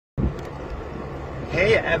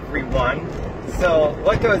Hey everyone! So,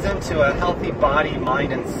 what goes into a healthy body,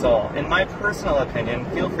 mind, and soul? In my personal opinion,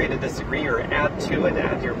 feel free to disagree or add to it,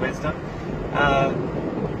 add your wisdom.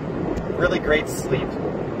 Really great sleep.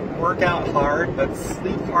 Work out hard, but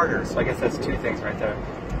sleep harder. So I guess that's two things right there.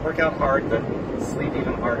 Work out hard, but sleep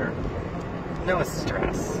even harder. No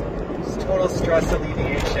stress. Just total stress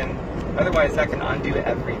alleviation. Otherwise, that can undo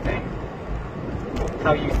everything.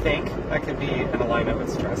 How you think, that could be in alignment with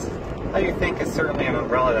stress. How you think is certainly an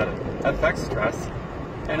umbrella that affects stress.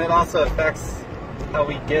 And it also affects how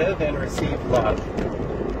we give and receive love.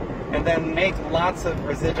 And then make lots of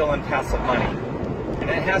residual and passive money. And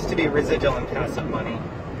it has to be residual and passive money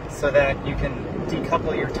so that you can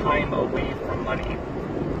decouple your time away from money.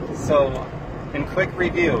 So, in quick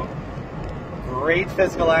review, great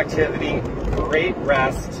physical activity, great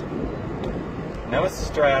rest, no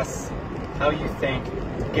stress, how you think,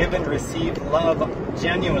 give and receive love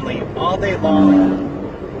genuinely all day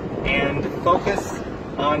long, and focus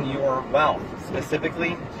on your wealth,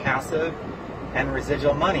 specifically passive and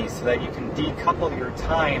residual money, so that you can decouple your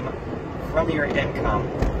time from your income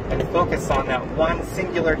and focus on that one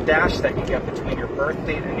singular dash that you get between your birth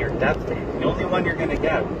date and your death date. The only one you're going to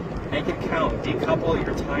get. Make it count. Decouple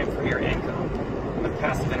your time from your income with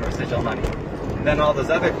passive and residual money. And then all those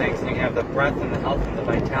other things, and you have the breath and the health and the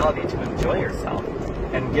vitality to enjoy yourself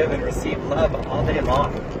and give and receive love all day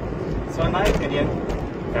long. So in my opinion,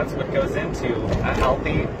 that's what goes into a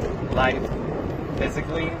healthy life,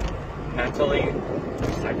 physically, mentally,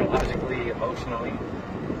 psychologically, emotionally.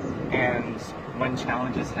 And when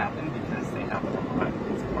challenges happen, because they happen a lot,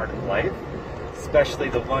 it's part of life, especially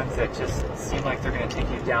the ones that just seem like they're going to take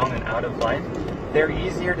you down and out of life, they're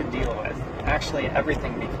easier to deal with. Actually,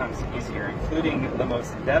 everything becomes easier, including the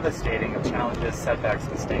most devastating of challenges, setbacks,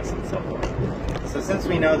 mistakes, and so forth. So since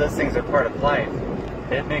we know those things are part of life,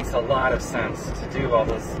 it makes a lot of sense to do all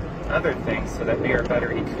those other things so that we are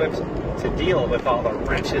better equipped to deal with all the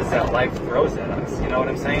wrenches that life throws at us. You know what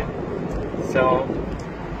I'm saying? So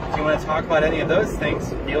if you want to talk about any of those things,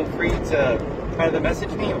 feel free to try to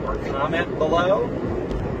message me or comment below.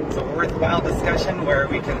 It's a worthwhile discussion where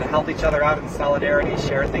we can help each other out in solidarity,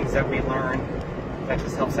 share things that we learn. That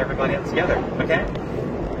just helps everybody out together, okay?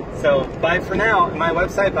 So, bye for now. My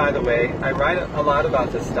website, by the way, I write a lot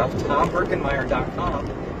about this stuff, TomBerkenmeyer.com.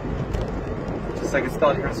 Just like it's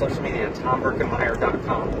spelled here on social media,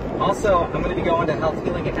 TomBerkenmeyer.com. Also, I'm going to be going to Health,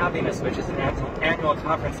 Healing, and Happiness, which is an annual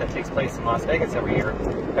conference that takes place in Las Vegas every year.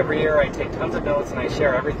 Every year I take tons of notes and I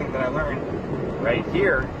share everything that I learn right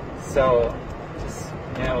here. So,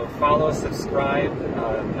 follow, subscribe,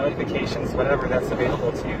 notifications, whatever that's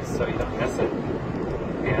available to you so you don't miss it.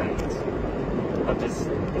 And I'll just,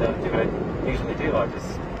 do what I usually do. I'll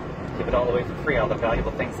just give it all away for free, all the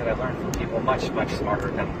valuable things that I learned from people much, much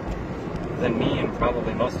smarter than me and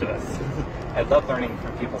probably most of us. I love learning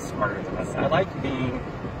from people smarter than us. I like being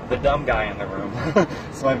the dumb guy in the room,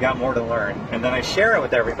 so I've got more to learn. And then I share it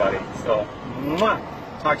with everybody. So, mwah!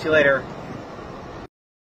 Talk to you later.